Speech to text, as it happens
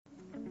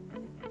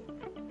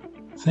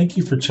Thank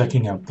you for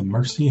checking out the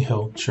Mercy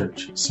Hill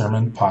Church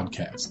Sermon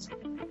Podcast.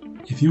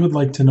 If you would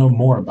like to know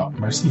more about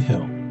Mercy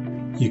Hill,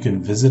 you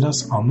can visit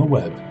us on the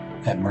web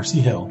at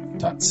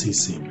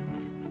mercyhill.cc.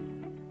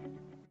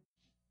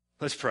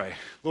 Let's pray.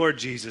 Lord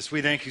Jesus,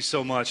 we thank you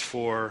so much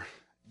for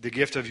the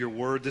gift of your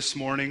word this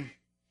morning.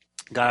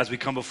 God, as we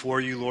come before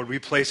you, Lord, we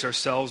place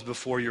ourselves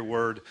before your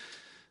word.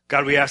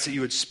 God, we ask that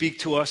you would speak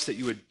to us, that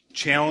you would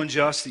challenge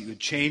us, that you would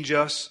change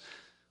us.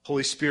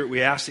 Holy Spirit,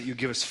 we ask that you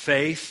give us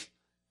faith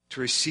to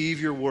receive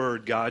your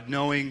word, God,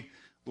 knowing,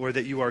 Lord,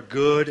 that you are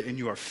good and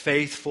you are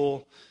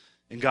faithful,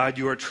 and God,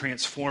 you are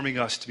transforming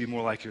us to be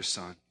more like your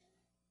Son.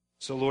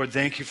 So, Lord,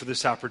 thank you for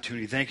this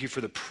opportunity. Thank you for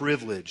the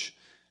privilege.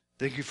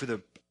 Thank you for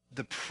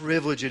the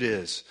privilege it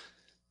is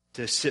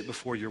to sit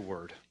before your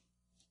word.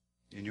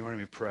 In your name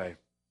we pray.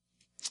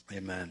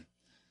 Amen.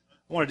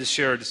 I wanted to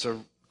share just a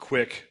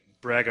quick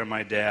brag on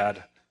my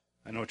dad.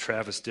 I know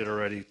Travis did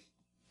already.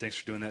 Thanks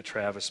for doing that,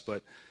 Travis.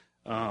 But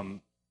I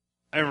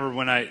remember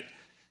when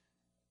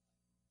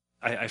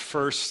I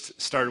first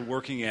started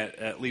working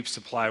at Leap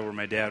Supply where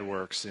my dad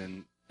works,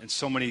 and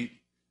so many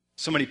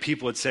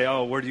people would say,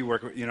 "Oh, where do you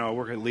work?" You know, I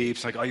work at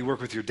Leap's. Like, "Oh, you work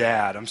with your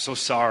dad. I'm so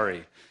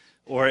sorry."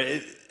 Or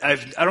I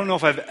don't know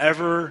if I've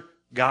ever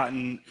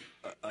gotten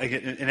like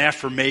an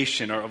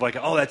affirmation or like,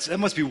 "Oh, that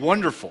must be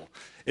wonderful."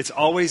 It's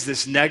always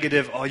this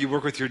negative, "Oh, you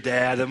work with your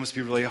dad. That must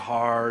be really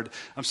hard.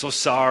 I'm so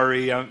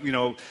sorry.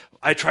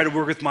 I tried to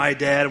work with my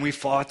dad and we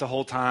fought the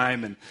whole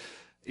time." And,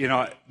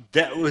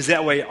 that was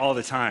that way all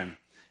the time.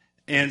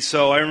 And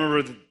so I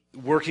remember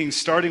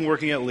starting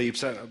working at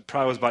Leaps. I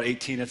probably was about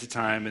 18 at the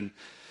time, and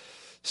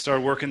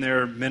started working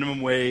there minimum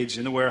wage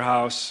in the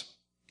warehouse.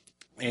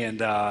 And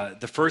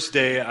the first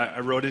day I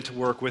rode into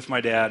work with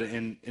my dad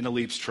in a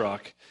Leaps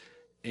truck,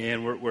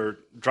 and we're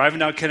driving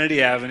down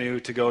Kennedy Avenue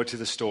to go to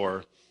the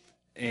store.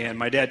 And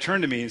my dad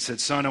turned to me and said,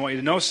 "Son, I want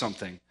you to know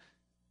something.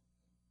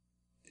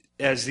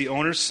 As the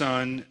owner's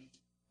son,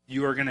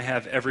 you are going to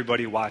have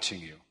everybody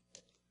watching you."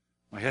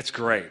 I'm like, "That's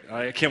great.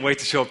 I can't wait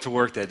to show up to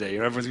work that day.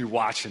 Everyone's going to be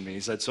watching me." He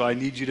said, "So I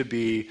need you to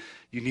be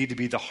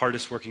the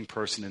hardest working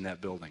person in that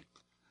building."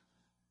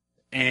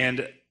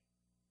 And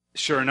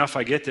sure enough,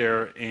 I get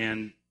there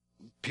and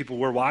people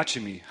were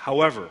watching me.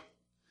 However,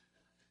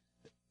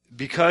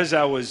 because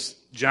I was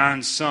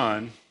John's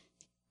son,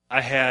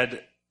 I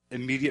had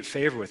immediate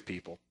favor with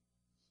people.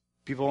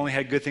 People only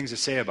had good things to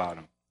say about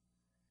him.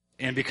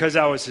 And because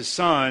I was his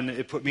son,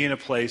 it put me in a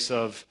place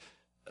of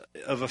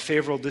a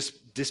favorable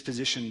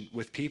disposition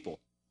with people.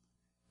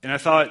 And I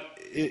thought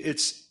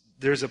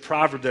there's a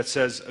proverb that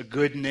says a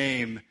good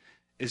name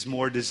is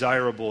more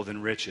desirable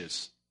than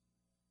riches.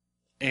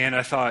 And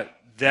I thought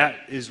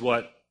that is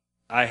what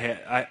I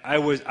had.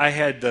 I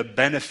had the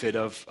benefit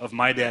of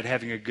my dad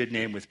having a good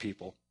name with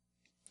people.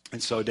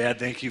 And so, Dad,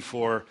 thank you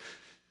for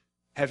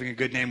having a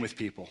good name with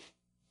people,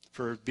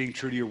 for being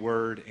true to your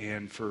word,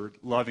 and for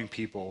loving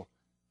people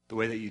the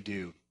way that you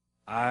do.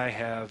 I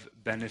have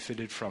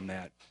benefited from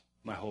that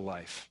my whole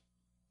life.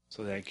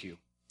 So thank you.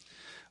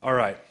 All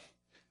right.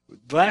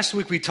 Last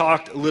week we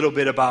talked a little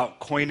bit about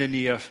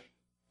Koinonia,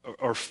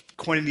 or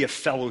Koinonia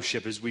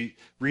fellowship, as we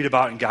read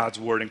about in God's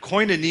word. And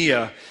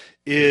Koinonia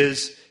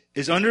is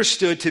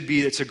understood to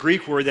be, it's a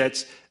Greek word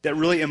that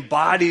really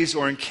embodies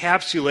or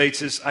encapsulates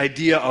this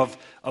idea of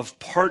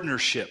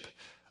partnership,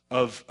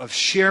 of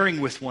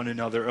sharing with one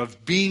another,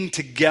 of being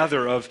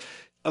together, of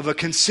a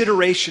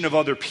consideration of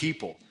other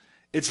people.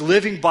 It's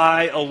living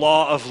by a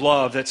law of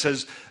love that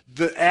says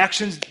the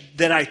actions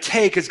that I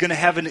take is going to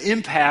have an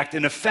impact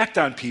and effect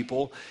on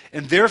people,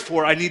 and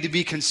therefore I need to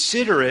be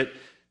considerate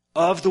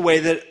of the way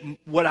that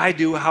what I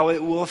do, how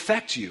it will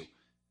affect you.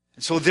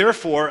 And so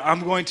therefore, I'm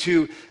going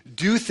to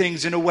do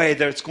things in a way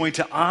that's going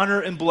to honor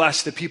and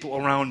bless the people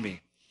around me.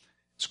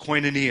 It's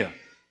koinonia.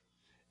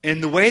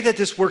 And the way that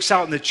this works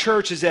out in the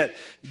church is that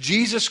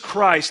Jesus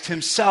Christ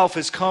himself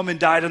has come and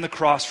died on the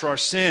cross for our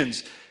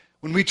sins.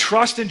 When we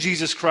trust in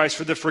Jesus Christ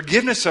for the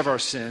forgiveness of our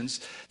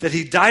sins, that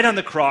he died on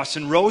the cross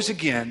and rose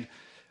again,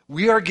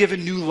 we are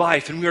given new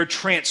life and we are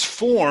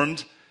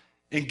transformed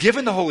and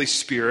given the Holy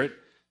Spirit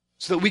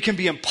so that we can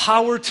be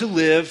empowered to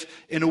live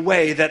in a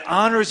way that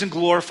honors and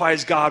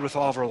glorifies God with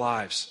all of our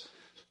lives.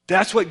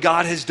 That's what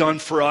God has done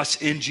for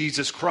us in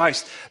Jesus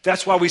Christ.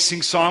 That's why we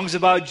sing songs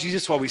about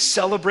Jesus, why we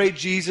celebrate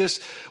Jesus,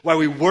 why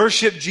we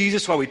worship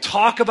Jesus, why we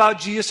talk about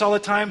Jesus all the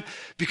time,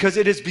 because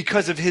it is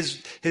because of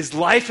his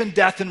life and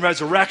death and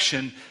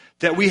resurrection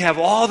that we have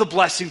all the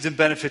blessings and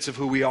benefits of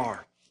who we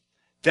are.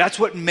 That's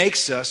what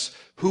makes us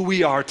who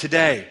we are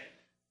today.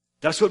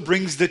 That's what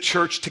brings the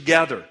church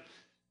together.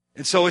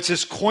 And so it's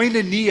this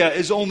koinonia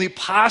is only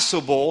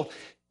possible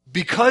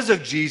because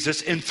of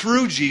Jesus and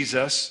through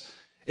Jesus.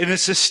 It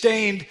is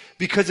sustained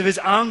because of his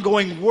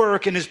ongoing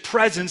work and his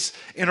presence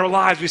in our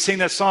lives. We sing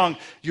that song,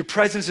 "Your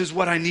presence is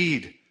what I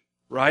need,"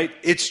 right?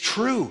 It's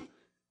true.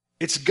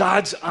 It's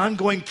God's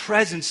ongoing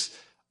presence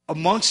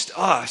amongst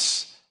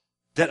us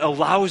that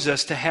allows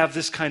us to have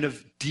this kind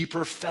of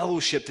deeper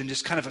fellowship than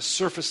just kind of a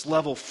surface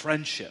level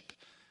friendship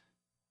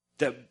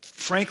that,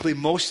 frankly,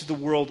 most of the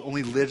world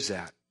only lives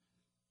at.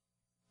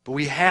 But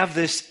we have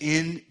this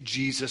in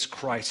Jesus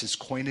Christ, his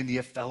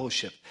Koinonia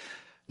fellowship.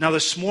 Now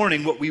this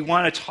morning, what we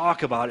want to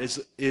talk about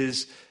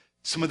is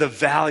some of the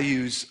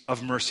values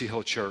of Mercy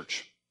Hill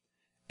Church.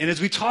 And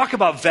as we talk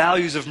about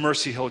values of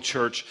Mercy Hill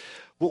Church,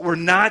 what we're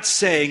not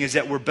saying is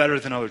that we're better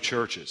than other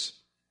churches,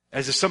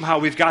 as if somehow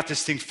we've got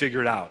this thing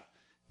figured out.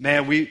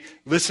 Man, we're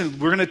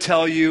going to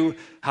tell you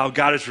how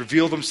God has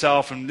revealed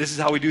himself, and this is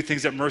how we do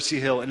things at Mercy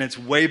Hill, and it's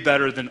way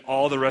better than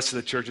all the rest of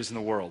the churches in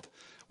the world.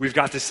 We've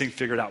got this thing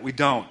figured out. We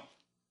don't.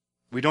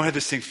 We don't have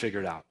this thing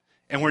figured out.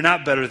 And we're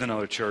not better than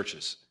other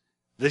churches.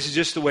 This is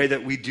just the way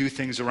that we do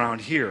things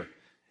around here.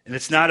 And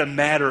it's not a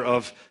matter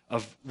of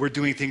we're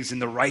doing things in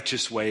the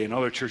righteous way and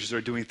other churches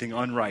are doing things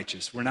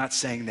unrighteous. We're not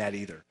saying that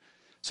either.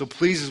 So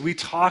please, as we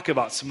talk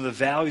about some of the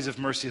values of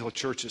Mercy Hill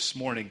Church this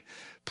morning,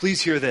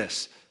 please hear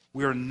this.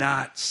 We are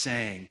not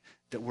saying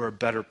that we're a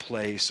better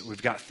place, or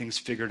we've got things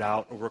figured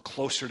out, or we're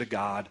closer to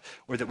God,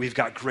 or that we've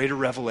got greater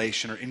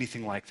revelation, or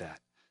anything like that.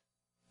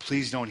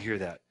 Please don't hear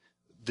that.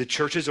 The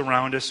churches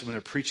around us, when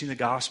they're preaching the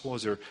gospel,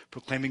 as they're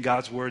proclaiming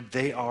God's word,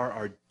 they are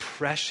our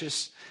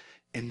precious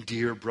and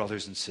dear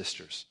brothers and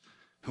sisters,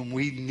 whom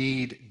we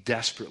need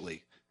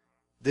desperately.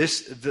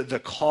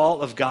 The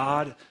call of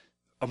God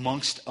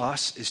amongst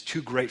us is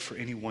too great for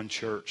any one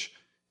church.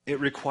 It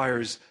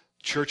requires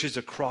churches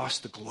across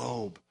the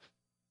globe.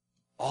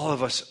 All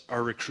of us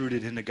are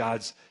recruited into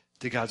God's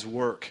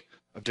work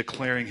of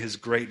declaring his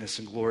greatness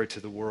and glory to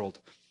the world.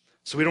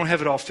 So we don't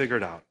have it all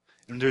figured out.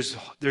 And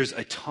there's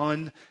a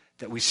ton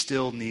that we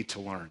still need to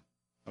learn.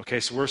 Okay,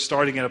 so we're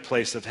starting at a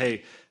place of,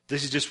 hey,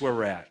 this is just where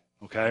we're at.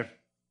 Okay?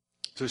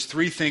 So there's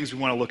three things we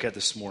want to look at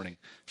this morning.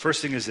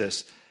 First thing is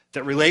this,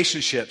 that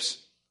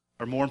relationships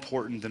are more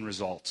important than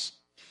results.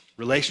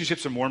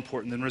 Relationships are more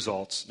important than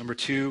results. Number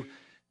two,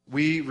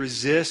 we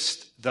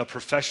resist the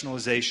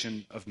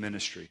professionalization of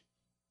ministry.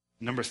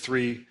 Number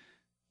three,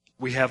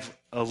 we have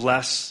a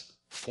less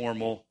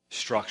formal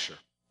structure.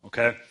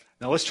 Okay?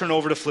 Now let's turn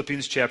over to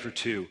Philippians chapter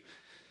 2.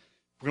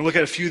 We're going to look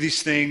at a few of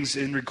these things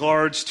in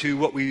regards to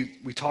what we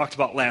talked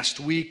about last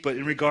week, but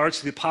in regards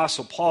to the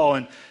Apostle Paul.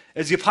 And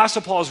as the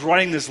Apostle Paul is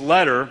writing this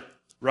letter,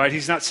 right,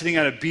 he's not sitting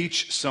on a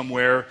beach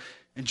somewhere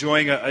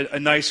enjoying a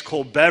nice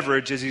cold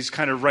beverage as he's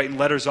kind of writing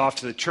letters off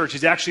to the church.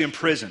 He's actually in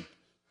prison.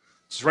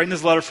 He's writing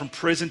this letter from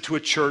prison to a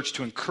church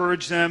to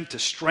encourage them, to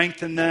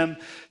strengthen them,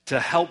 to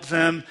help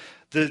them.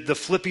 The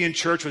Philippian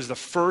church was the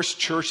first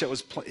church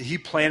that he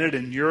planted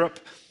in Europe.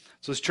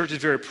 So this church is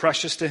very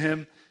precious to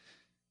him.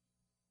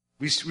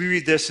 We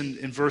read this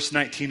in verse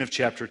 19 of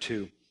chapter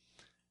 2.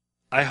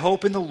 I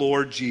hope in the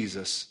Lord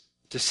Jesus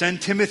to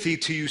send Timothy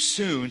to you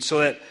soon so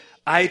that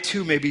I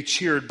too may be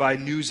cheered by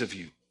news of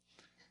you.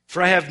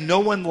 For I have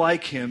no one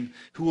like him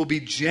who will be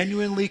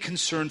genuinely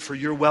concerned for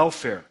your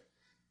welfare.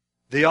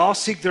 They all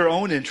seek their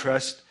own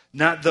interest,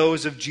 not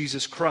those of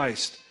Jesus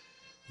Christ.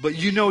 But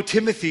you know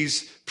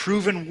Timothy's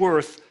proven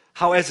worth,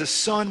 how as a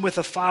son with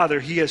a father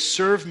he has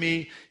served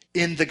me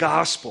in the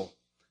gospel.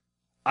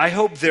 I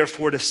hope,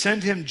 therefore, to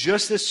send him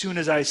just as soon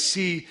as I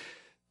see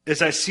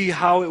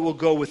how it will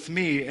go with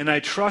me, and I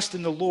trust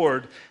in the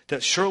Lord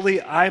that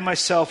shortly I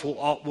myself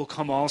will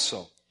come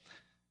also.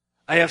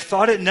 I have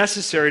thought it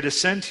necessary to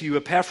send to you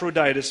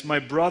Epaphroditus, my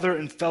brother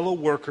and fellow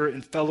worker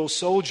and fellow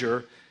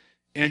soldier,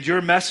 and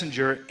your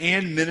messenger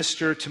and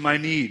minister to my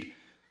need.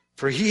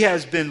 For he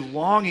has been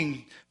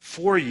longing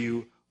for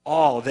you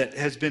all, that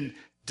has been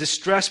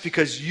distressed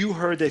because you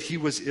heard that he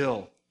was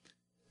ill.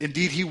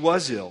 Indeed, he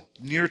was ill,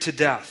 near to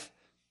death.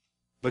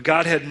 But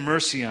God had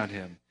mercy on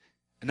him,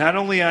 and not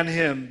only on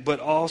him, but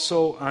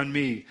also on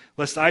me,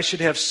 lest I should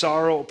have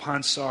sorrow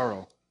upon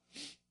sorrow.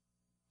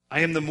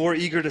 I am the more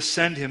eager to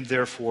send him,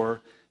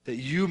 therefore, that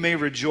you may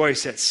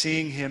rejoice at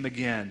seeing him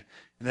again,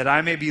 and that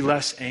I may be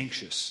less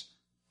anxious.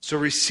 So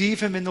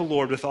receive him in the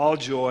Lord with all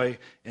joy,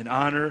 and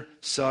honor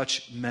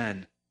such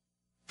men.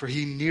 For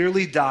he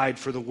nearly died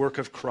for the work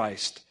of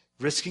Christ,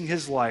 risking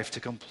his life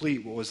to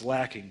complete what was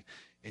lacking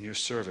in your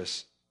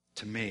service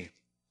to me.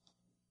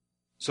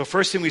 So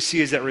first thing we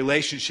see is that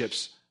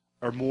relationships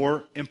are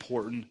more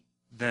important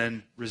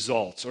than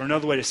results. Or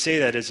another way to say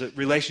that is that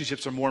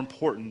relationships are more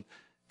important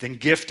than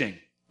gifting,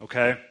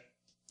 okay?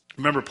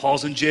 Remember,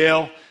 Paul's in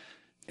jail,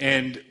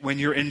 and when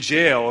you're in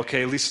jail,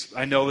 okay, at least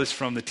I know this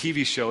from the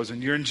TV shows,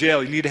 when you're in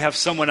jail, you need to have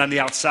someone on the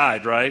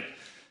outside, right?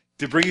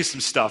 To bring you some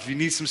stuff. If you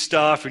need some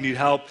stuff or need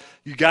help,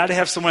 you got to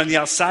have someone on the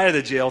outside of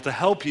the jail to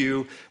help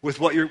you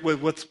with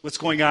what's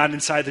going on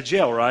inside the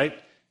jail, right?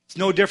 It's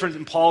no different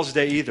in Paul's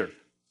day either.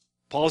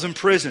 Paul's in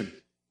prison,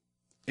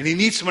 and he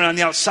needs someone on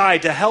the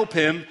outside to help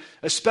him,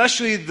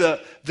 especially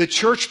the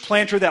church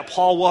planter that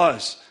Paul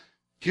was.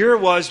 Here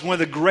was one of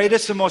the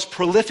greatest and most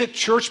prolific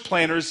church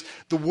planters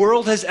the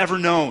world has ever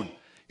known.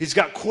 He's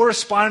got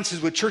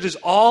correspondences with churches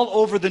all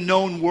over the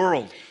known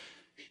world.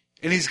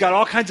 And he's got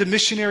all kinds of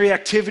missionary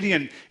activity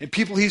and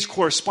people he's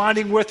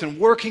corresponding with and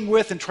working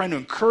with and trying to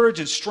encourage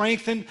and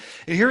strengthen.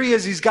 And here he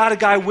is, he's got a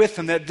guy with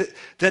him that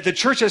the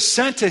church has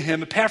sent to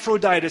him,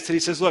 Epaphroditus, that he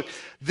says, look,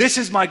 this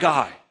is my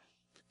guy.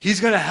 He's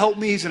going to help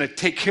me, he's going to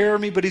take care of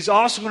me, but he's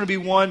also going to be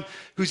one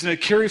who's going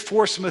to carry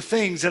forth some of the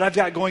things that I've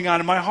got going on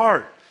in my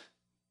heart.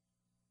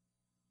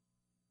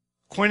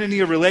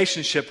 Koinonia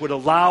relationship would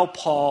allow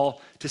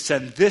Paul to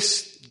send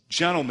this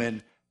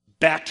gentleman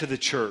back to the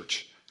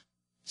church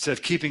instead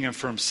of keeping him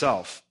for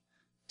himself.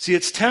 See,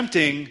 it's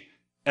tempting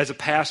as a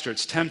pastor,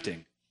 it's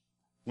tempting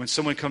when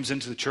someone comes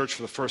into the church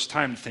for the first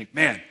time to think,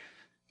 man,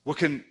 what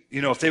can,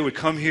 if they would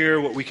come here,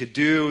 what we could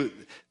do,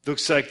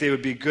 looks like they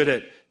would be good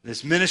at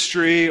this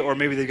ministry, or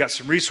maybe they've got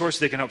some resources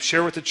they can help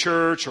share with the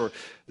church, or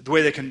the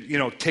way they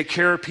can, take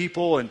care of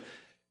people. And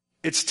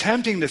it's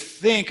tempting to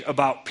think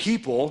about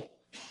people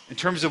in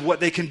terms of what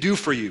they can do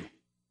for you,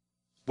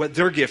 what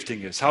their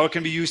gifting is, how it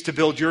can be used to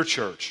build your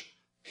church.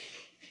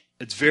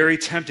 It's very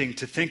tempting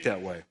to think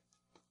that way.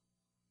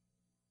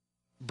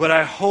 But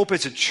I hope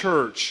as a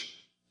church,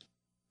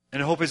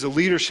 and I hope as a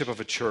leadership of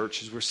a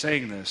church, as we're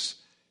saying this,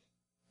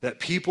 that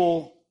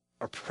people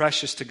are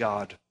precious to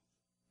God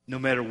no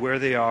matter where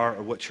they are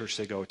or what church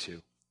they go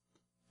to.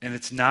 And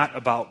it's not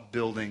about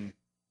building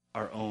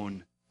our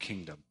own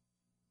kingdom,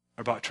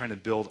 or about trying to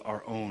build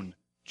our own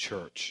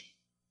church.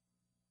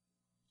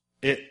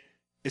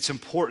 It's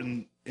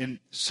important in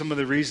some of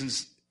the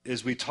reasons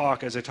as I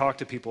talk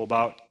to people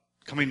about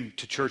coming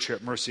to church here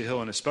at Mercy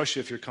Hill, and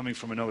especially if you're coming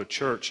from another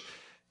church,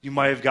 you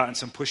might have gotten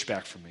some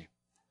pushback from me.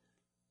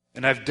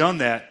 And I've done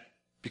that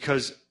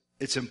because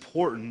it's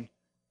important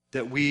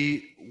that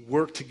we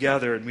work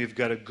together and we've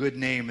got a good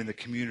name in the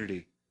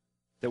community,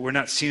 that we're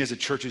not seen as a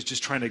church as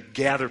just trying to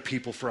gather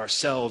people for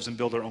ourselves and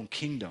build our own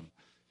kingdom,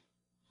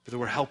 but that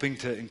we're helping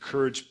to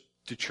encourage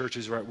the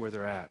churches right where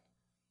they're at.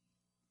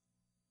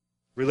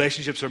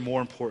 Relationships are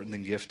more important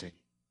than gifting.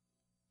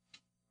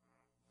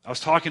 I was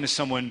talking to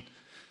someone,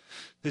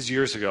 this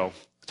years ago,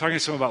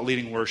 about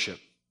leading worship.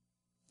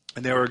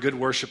 And they were a good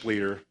worship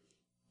leader,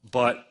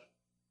 but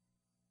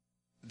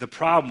the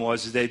problem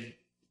was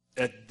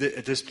at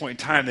this point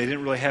in time, they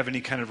didn't really have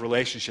any kind of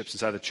relationships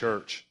inside the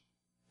church.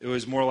 It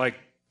was more like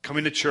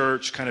coming to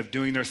church, kind of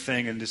doing their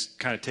thing, and just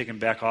kind of taking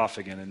back off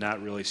again and not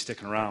really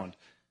sticking around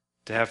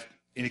to have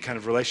any kind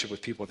of relationship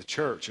with people at the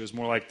church. It was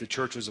more like the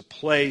church was a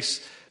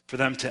place for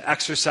them to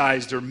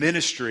exercise their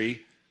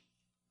ministry,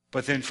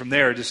 but then from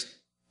there, just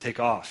take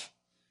off.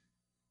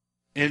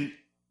 And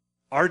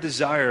our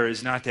desire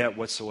is not that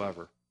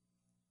whatsoever.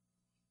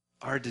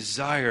 Our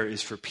desire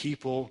is for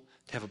people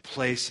to have a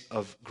place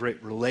of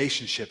great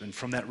relationship, and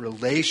from that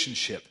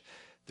relationship,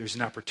 there's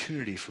an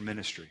opportunity for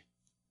ministry.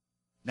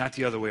 Not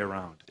the other way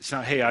around. It's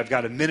not, hey, I've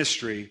got a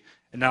ministry,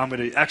 and now I'm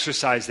going to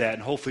exercise that,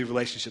 and hopefully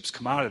relationships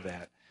come out of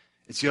that.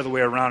 It's the other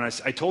way around.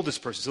 I told this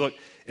person, so look,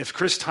 if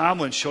Chris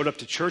Tomlin showed up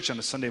to church on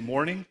a Sunday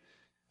morning,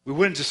 we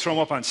wouldn't just throw him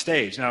up on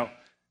stage. Now,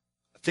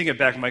 thinking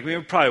back, I'm like, we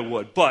probably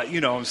would, but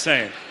you know what I'm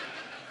saying.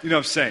 You know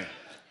what I'm saying.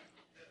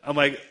 I'm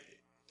like,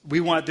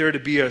 we want there to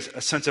be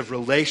a sense of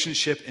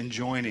relationship and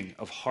joining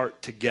of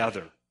heart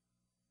together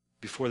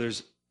before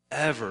there's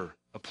ever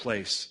a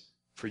place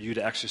for you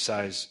to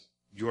exercise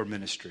your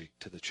ministry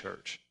to the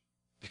church.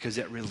 Because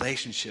that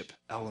relationship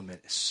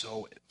element is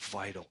so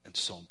vital and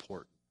so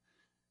important.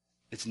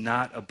 It's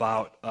not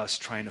about us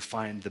trying to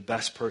find the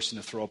best person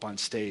to throw up on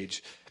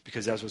stage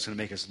because that's what's going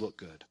to make us look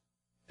good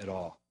at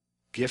all.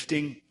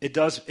 Gifting, it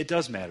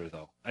does matter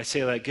though. I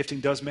say that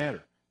gifting does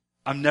matter.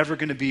 I'm never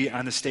going to be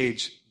on the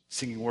stage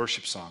singing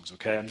worship songs,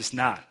 okay? I'm just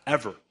not,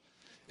 ever.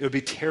 It would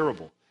be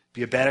terrible. It'd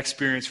be a bad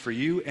experience for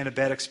you and a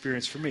bad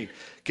experience for me.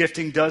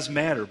 Gifting does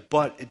matter,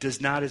 but it does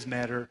not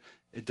matter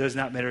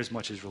as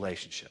much as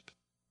relationship.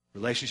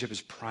 Relationship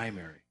is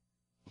primary,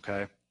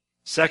 okay?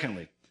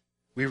 Secondly,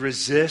 we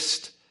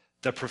resist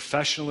the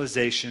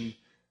professionalization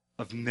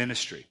of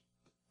ministry.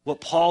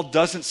 What Paul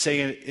doesn't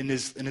say in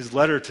his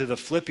letter to the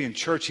Philippian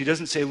church, he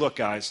doesn't say, look,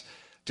 guys,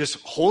 just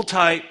hold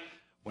tight.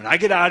 When I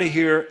get out of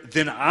here,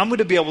 then I'm going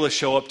to be able to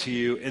show up to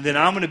you, and then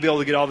I'm going to be able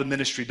to get all the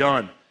ministry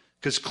done.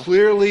 Because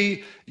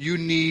clearly you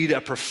need a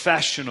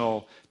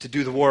professional to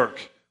do the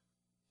work.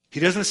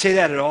 He doesn't say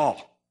that at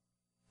all.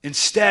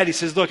 Instead, he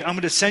says, look, I'm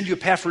going to send you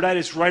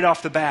Epaphroditus right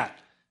off the bat.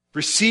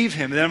 Receive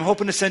him, and then I'm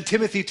hoping to send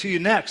Timothy to you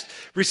next.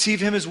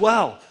 Receive him as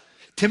well.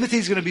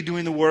 Timothy's going to be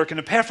doing the work, and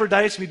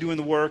Epaphroditus will be doing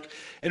the work,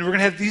 and we're going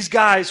to have these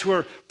guys who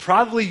are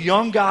probably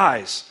young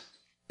guys,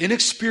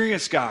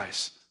 inexperienced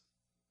guys,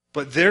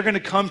 but they're going to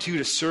come to you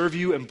to serve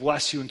you and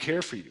bless you and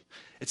care for you.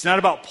 It's not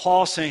about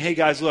Paul saying, hey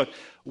guys, look,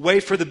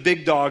 wait for the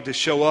big dog to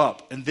show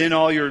up, and then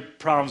all your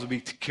problems will be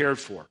cared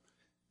for.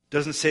 It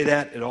doesn't say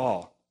that at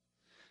all.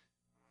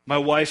 My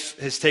wife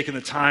has taken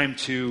the time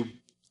to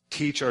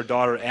teach our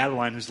daughter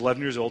Adeline, who's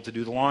 11 years old, to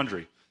do the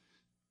laundry.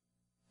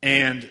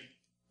 And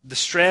the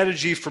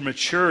strategy for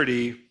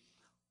maturity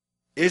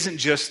isn't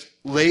just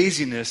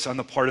laziness on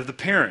the part of the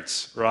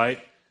parents, right?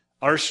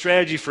 Our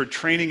strategy for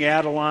training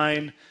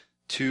Adeline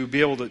to be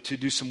able to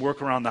do some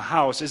work around the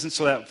house isn't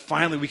so that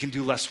finally we can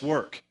do less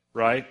work,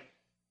 right?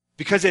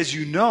 Because as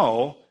you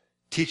know,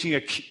 teaching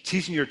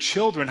your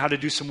children how to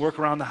do some work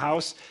around the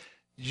house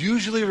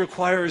usually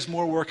requires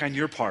more work on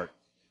your part,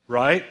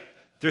 right?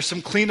 There's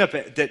some cleanup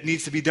that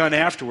needs to be done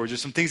afterwards.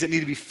 There's some things that need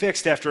to be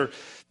fixed after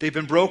they've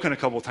been broken a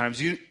couple of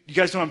times. You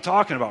guys know what I'm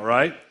talking about,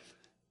 right?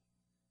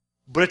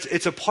 But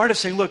it's a part of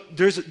saying, look,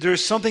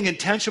 there's something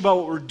intentional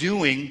about what we're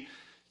doing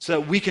so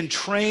that we can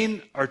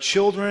train our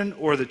children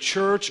or the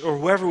church or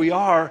whoever we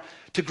are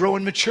to grow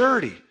in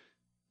maturity.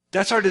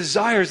 That's our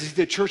desire, is to see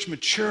the church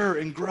mature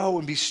and grow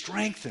and be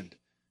strengthened.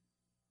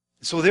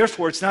 So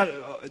therefore, it's not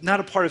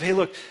a part of, hey,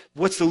 look,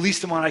 what's the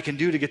least amount I can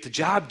do to get the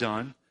job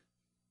done?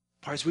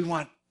 Part is we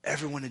want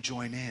everyone to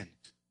join in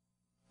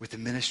with the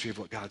ministry of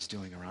what God's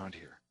doing around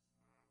here.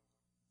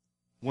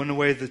 One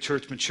way the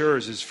church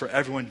matures is for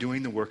everyone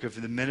doing the work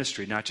of the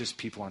ministry, not just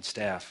people on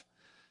staff.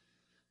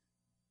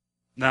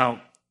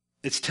 Now,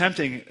 it's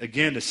tempting,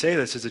 again, to say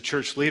this as a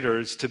church leader,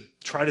 is to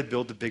try to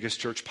build the biggest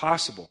church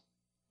possible.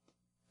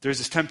 There's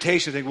this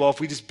temptation to think, well, if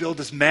we just build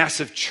this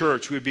massive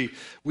church, we'd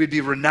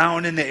be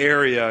renowned in the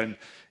area,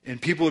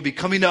 and people would be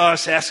coming to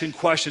us asking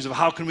questions of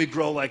how can we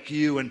grow like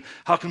you, and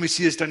how can we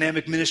see this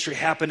dynamic ministry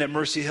happen at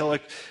Mercy Hill,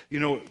 like,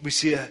 we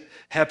see it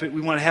happen,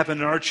 we want to happen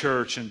in our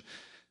church. And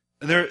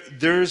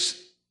there's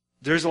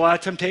a lot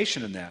of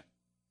temptation in that.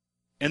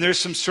 And there's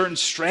some certain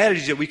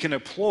strategies that we can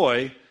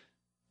employ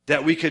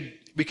that we could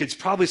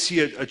probably see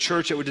a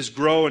church that would just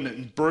grow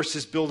and burst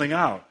this building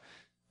out.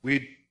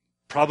 We'd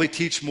probably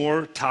teach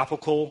more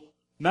topical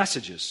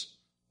messages.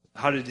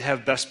 How to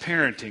have best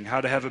parenting, how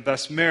to have a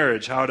best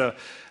marriage, how to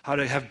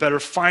have better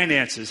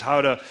finances,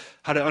 how to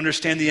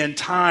understand the end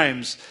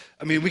times.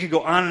 I mean, we could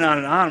go on and on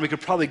and on. We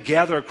could probably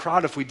gather a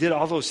crowd if we did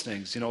all those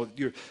things.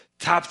 Your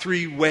top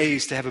 3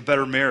 ways to have a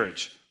better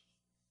marriage.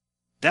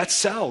 That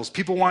sells.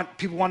 People want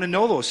to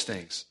know those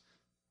things.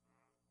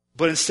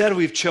 But instead,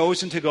 we've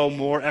chosen to go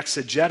more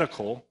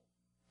exegetical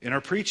in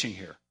our preaching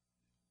here.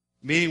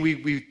 Meaning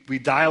we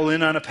dial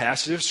in on a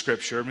passage of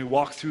Scripture and we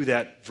walk through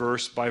that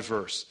verse by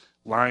verse,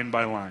 line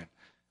by line.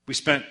 We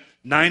spent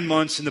 9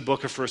 months in the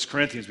book of 1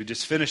 Corinthians. We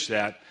just finished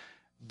that.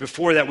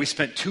 Before that, we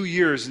spent 2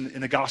 years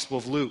in the Gospel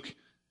of Luke.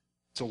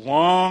 It's a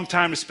long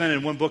time to spend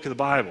in one book of the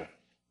Bible.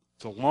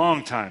 It's a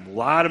long time. A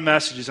lot of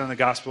messages on the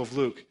Gospel of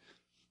Luke.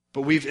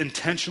 But we've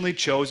intentionally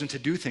chosen to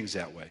do things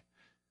that way.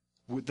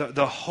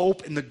 The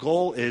hope and the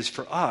goal is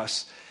for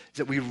us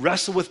that we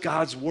wrestle with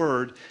God's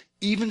Word,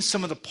 even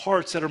some of the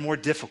parts that are more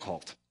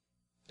difficult.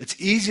 It's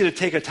easy to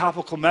take a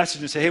topical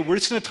message and say, hey, we're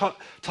just going to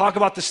talk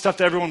about the stuff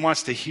that everyone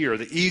wants to hear,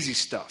 the easy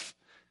stuff.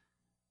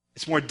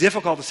 It's more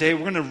difficult to say, hey,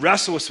 we're going to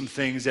wrestle with some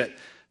things that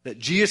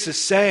Jesus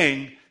is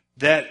saying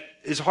that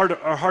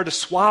are hard to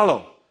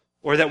swallow,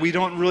 or that we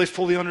don't really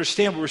fully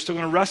understand, but we're still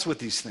going to wrestle with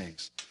these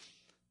things.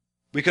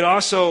 We could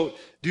also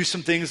do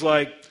some things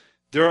like,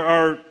 there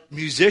are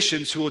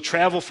musicians who will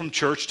travel from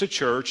church to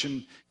church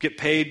and get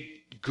paid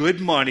good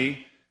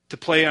money to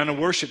play on a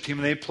worship team,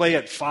 and they play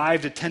at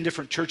 5 to 10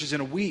 different churches in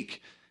a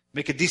week,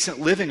 make a decent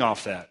living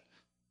off that,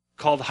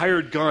 called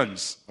hired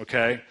guns,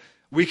 okay?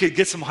 We could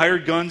get some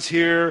hired guns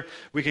here,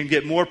 we can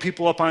get more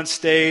people up on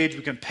stage,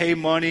 we can pay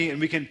money, and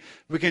we can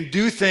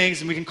do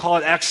things, and we can call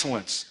it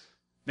excellence.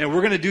 Man,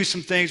 we're going to do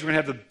some things, we're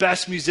going to have the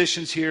best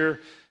musicians here,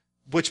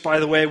 which, by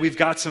the way, we've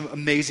got some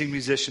amazing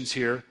musicians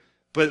here,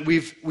 but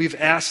we've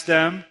asked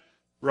them,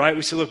 right?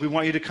 We said, look, we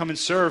want you to come and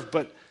serve,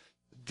 but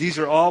these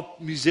are all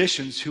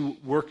musicians who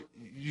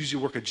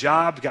usually work a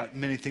job, got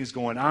many things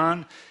going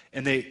on,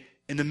 and they,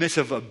 in the midst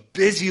of a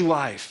busy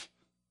life,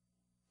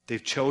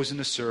 they've chosen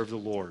to serve the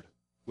Lord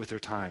with their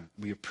time.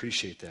 We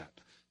appreciate that.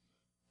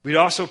 We'd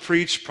also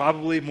preach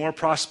probably more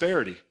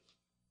prosperity,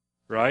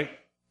 right?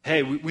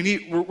 Hey,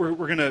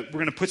 we're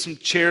gonna put some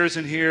chairs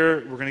in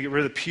here. We're gonna get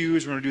rid of the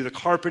pews. We're gonna do the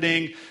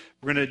carpeting.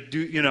 We're gonna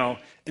do,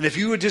 and if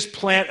you would just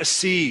plant a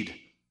seed,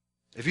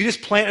 if you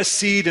just plant a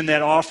seed in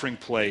that offering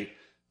plate,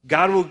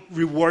 God will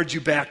reward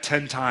you back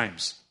 10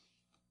 times,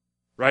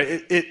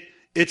 right?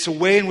 It's a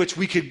way in which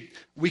we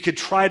could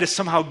try to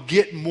somehow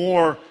get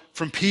more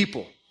from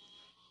people,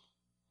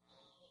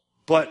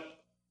 but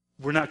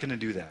we're not going to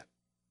do that.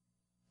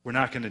 We're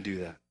not going to do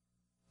that.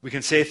 We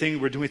can say things,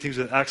 we're doing things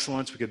with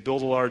excellence. We could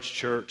build a large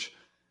church,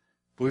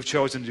 but we've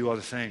chosen to do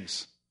other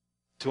things.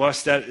 To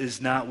us, that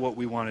is not what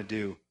we want to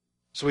do.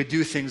 So we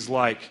do things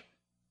like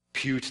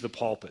pew to the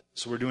pulpit.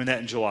 So we're doing that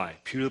in July,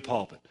 pew to the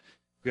pulpit.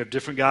 We have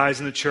different guys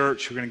in the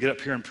church who are going to get up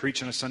here and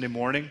preach on a Sunday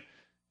morning.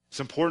 It's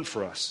important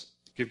for us.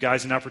 Give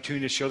guys an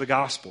opportunity to share the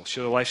gospel,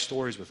 share their life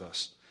stories with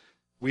us.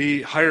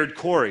 We hired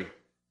Corey,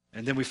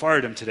 and then we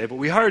fired him today, but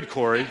we hired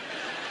Corey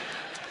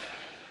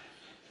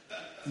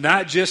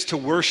not just to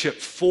worship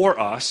for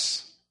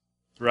us,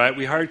 right?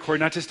 We hired Corey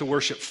not just to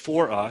worship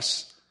for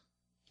us,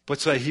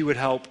 but so that he would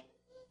help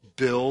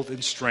build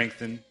and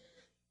strengthen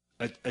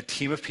a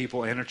team of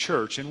people and a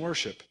church in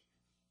worship.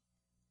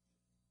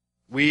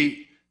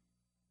 We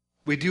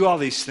do all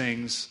these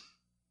things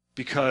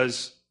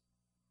because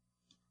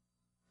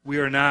we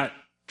are not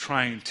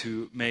trying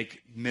to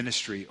make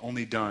ministry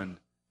only done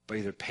by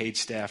either paid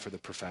staff or the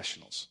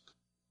professionals.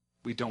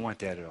 We don't want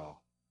that at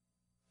all.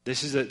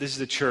 This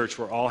is a church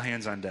where all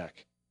hands on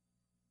deck.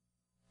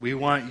 We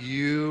want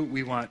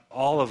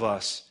all of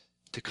us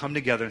to come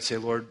together and say,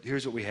 Lord,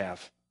 here's what we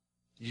have.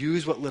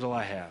 Use what little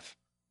I have.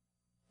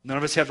 None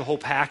of us have the whole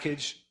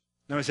package.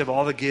 None of us have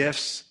all the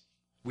gifts.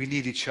 We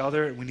need each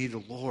other, and we need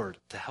the Lord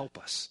to help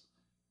us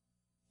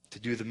to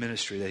do the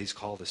ministry that He's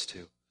called us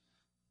to.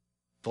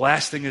 The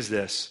last thing is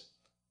this: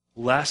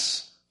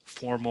 less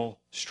formal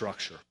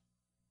structure.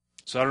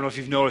 So I don't know if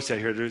you've noticed that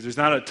here. There's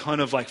not a ton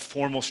of like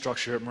formal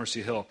structure at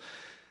Mercy Hill.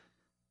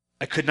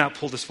 I could not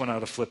pull this one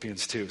out of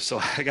Philippians 2, so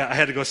I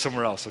had to go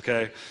somewhere else,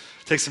 okay?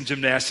 Take some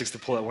gymnastics to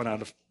pull that one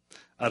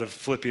out of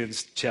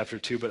Philippians chapter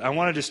 2. But I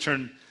want to just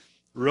turn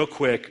real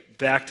quick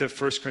back to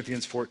 1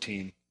 Corinthians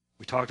 14.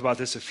 We talked about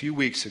this a few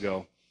weeks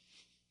ago.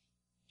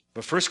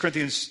 But 1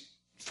 Corinthians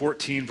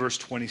 14, verse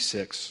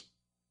 26,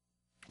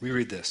 we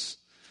read this.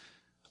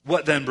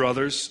 What then,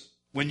 brothers,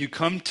 when you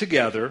come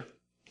together,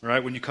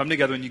 right? When you come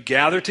together, when you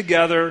gather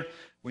together,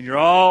 when you've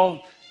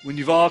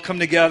all come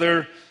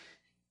together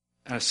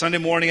on a Sunday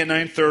morning at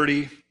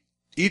 9:30,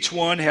 each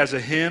one has a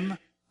hymn,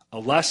 a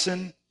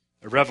lesson,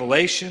 a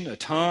revelation, a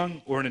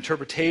tongue, or an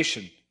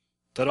interpretation.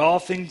 Let all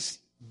things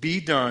be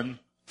done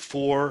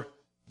for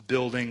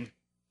building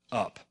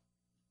up.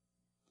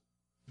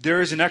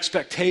 There is an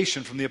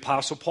expectation from the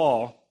Apostle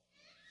Paul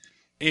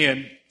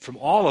and from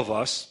all of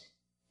us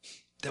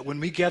that when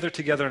we gather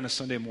together on a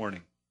Sunday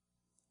morning,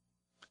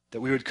 that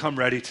we would come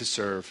ready to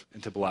serve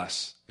and to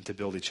bless and to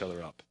build each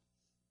other up.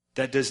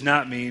 That does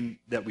not mean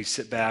that we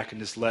sit back and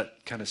just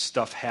let kind of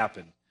stuff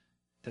happen.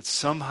 That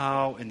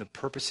somehow in the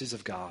purposes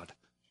of God,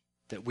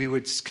 that we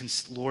would,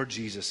 Lord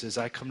Jesus, as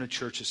I come to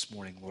church this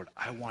morning, Lord,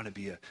 I want to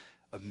be a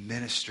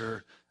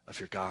minister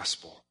of your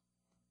gospel.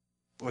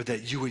 Or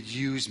that you would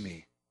use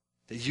me,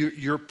 that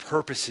your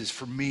purposes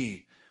for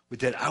me,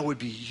 that I would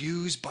be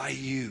used by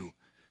you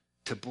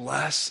to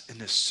bless and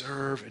to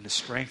serve and to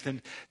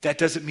strengthen. That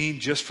doesn't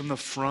mean just from the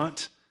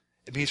front.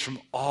 It means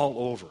from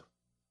all over.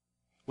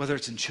 Whether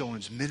it's in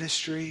children's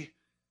ministry,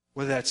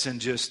 whether that's in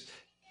just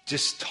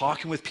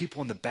talking with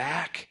people in the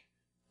back,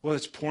 whether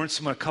it's pouring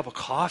someone a cup of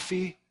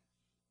coffee,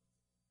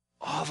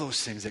 all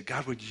those things, that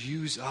God would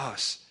use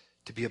us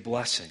to be a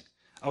blessing.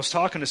 I was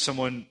talking to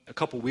someone a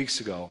couple weeks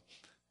ago,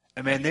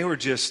 and man, they were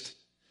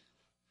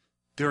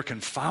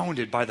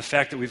confounded by the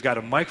fact that we've got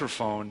a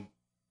microphone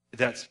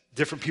that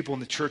different people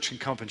in the church can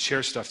come and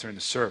share stuff during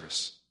the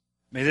service.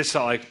 I mean, this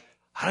felt like,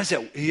 how does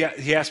that,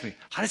 he asked me,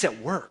 how does that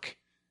work?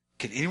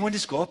 Can anyone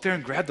just go up there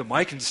and grab the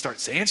mic and just start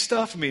saying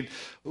stuff? I mean,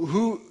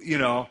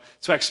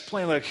 so I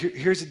explained, like,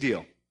 here's the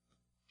deal.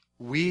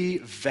 We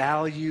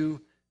value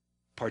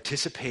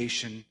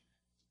participation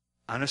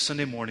on a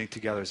Sunday morning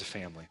together as a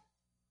family.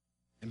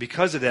 And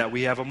because of that,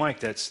 we have a mic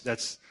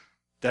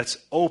that's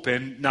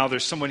open. Now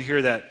there's someone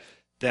here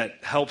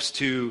that helps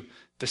to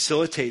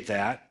facilitate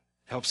that,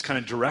 helps kind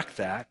of direct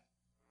that.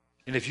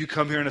 And if you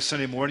come here on a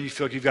Sunday morning, you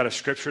feel like you've got a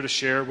scripture to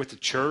share with the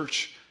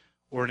church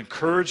or an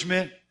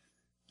encouragement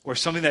or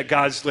something that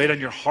God's laid on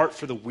your heart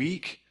for the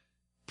week,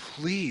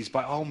 please,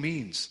 by all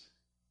means,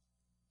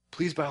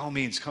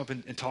 come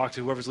and talk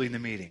to whoever's leading the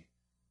meeting.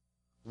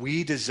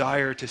 We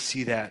desire to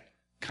see that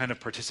kind of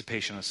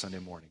participation on Sunday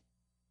morning.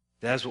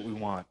 That's what we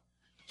want.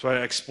 So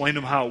I explained to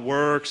him how it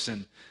works,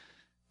 and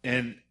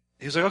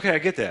he was like, okay, I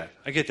get that.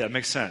 It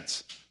makes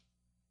sense.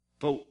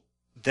 But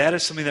that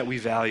is something that we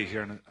value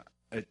here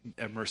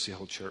at Mercy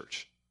Hill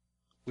Church.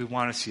 We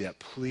want to see that.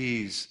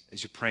 Please,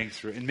 as you're praying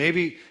through. And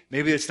maybe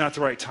it's not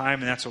the right time,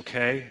 and that's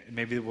okay. And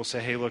maybe we'll say,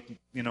 hey, look,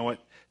 you know what?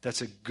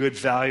 That's a good,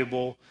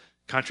 valuable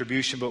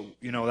contribution, but,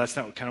 that's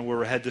not kind of where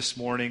we're headed this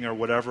morning or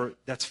whatever.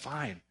 That's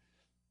fine.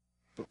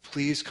 But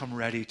please come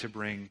ready to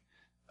bring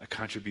a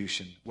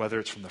contribution, whether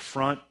it's from the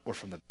front or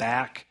from the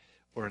back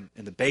or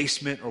in the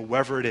basement or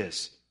wherever it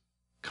is.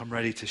 Come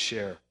ready to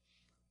share.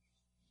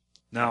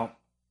 Now,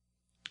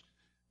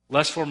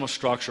 less formal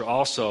structure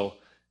also,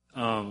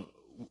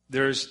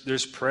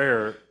 there's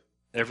prayer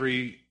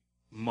every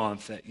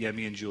month at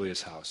Yemi and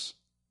Julia's house.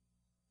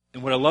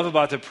 And what I love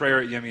about the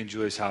prayer at Yemi and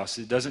Julia's house,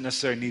 it doesn't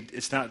necessarily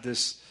it's not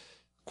this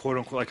quote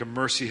unquote like a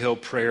Mercy Hill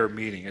prayer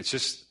meeting. It's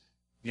just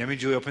Yemi and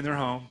Julia open their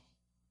home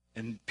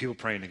and people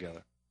praying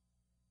together.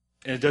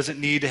 And it doesn't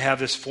need to have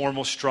this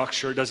formal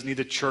structure. It doesn't need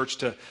the church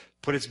to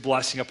put its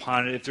blessing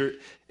upon it.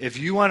 If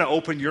you want to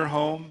open your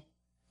home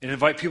and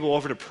invite people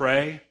over to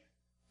pray,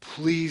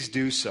 please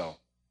do so.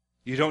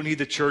 You don't need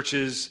the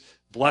church's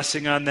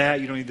blessing on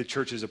that. You don't need the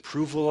church's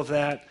approval of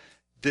that.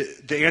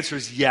 The answer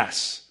is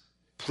yes.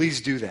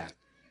 Please do that.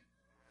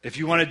 If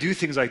you want to do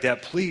things like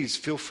that, please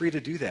feel free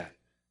to do that.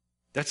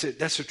 That's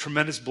a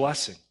tremendous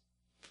blessing.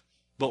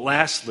 But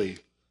lastly,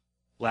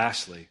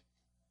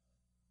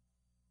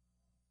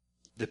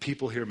 the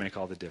people here make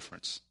all the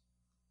difference.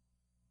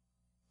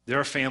 There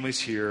are families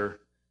here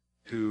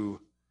who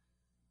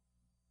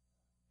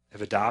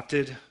have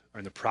adopted, are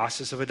in the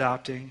process of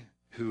adopting,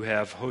 who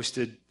have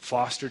hosted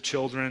foster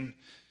children,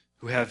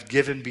 who have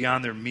given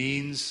beyond their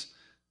means,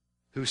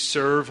 who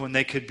serve when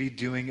they could be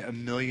doing a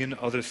million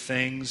other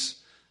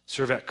things,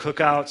 serve at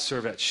cookouts,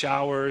 serve at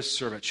showers,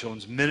 serve at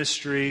children's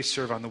ministry,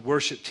 serve on the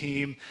worship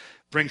team,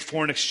 bring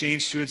foreign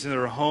exchange students into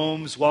their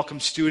homes, welcome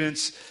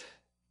students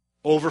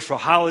over for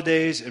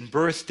holidays and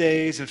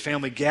birthdays and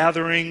family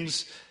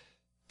gatherings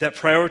that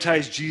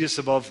prioritize Jesus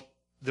above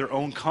their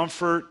own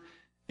comfort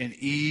and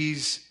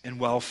ease and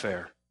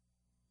welfare.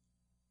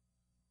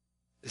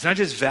 It's not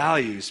just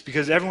values,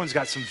 because everyone's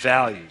got some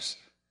values.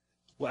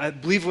 Well, I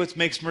believe what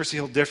makes Mercy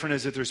Hill different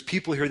is that there's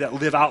people here that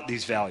live out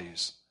these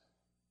values.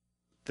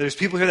 That there's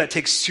people here that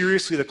take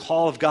seriously the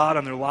call of God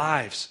on their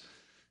lives,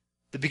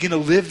 that begin to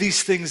live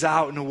these things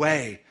out in a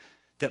way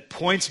that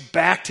points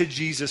back to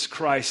Jesus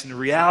Christ and the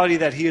reality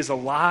that he is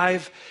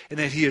alive and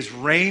that he is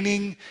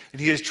reigning and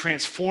he is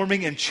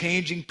transforming and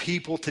changing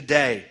people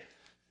today.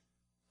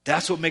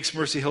 That's what makes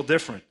Mercy Hill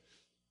different.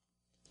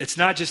 It's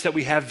not just that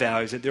we have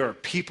values, that there are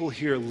people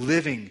here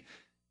living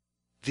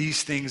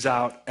these things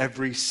out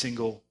every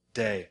single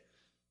day.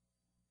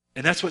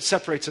 And that's what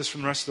separates us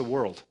from the rest of the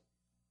world.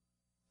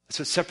 That's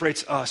what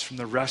separates us from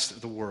the rest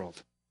of the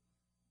world.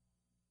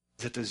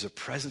 That there's a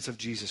presence of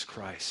Jesus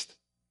Christ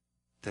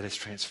that has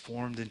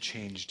transformed and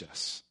changed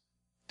us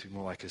to be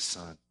more like his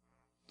Son.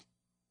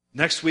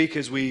 Next week,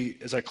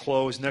 as I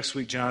close, next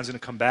week John's going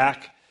to come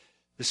back.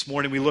 This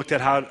morning we looked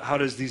at how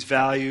does these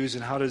values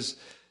and how does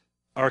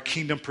our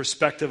kingdom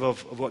perspective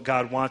of what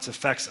God wants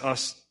affects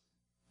us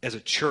as a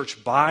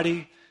church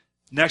body.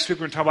 Next week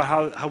we're going to talk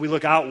about how we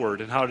look outward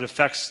and how it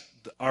affects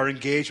our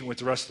engagement with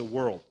the rest of the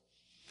world.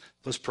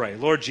 Let's pray.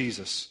 Lord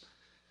Jesus,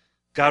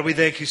 God, we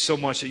thank you so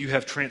much that you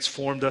have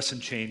transformed us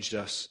and changed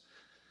us.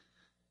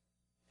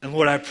 And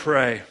Lord, I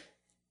pray,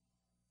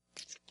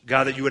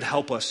 God, that you would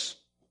help us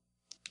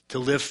to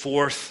live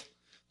forth,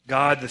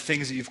 God, the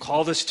things that you've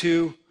called us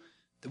to,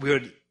 that we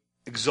would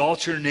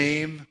exalt your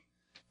name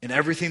in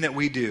everything that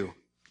we do.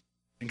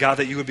 And God,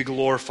 that you would be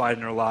glorified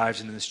in our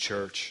lives and in this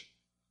church.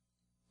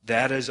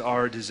 That is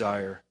our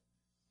desire,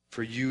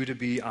 for you to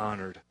be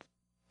honored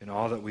in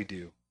all that we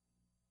do.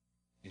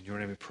 In your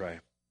name we pray.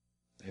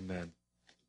 Amen.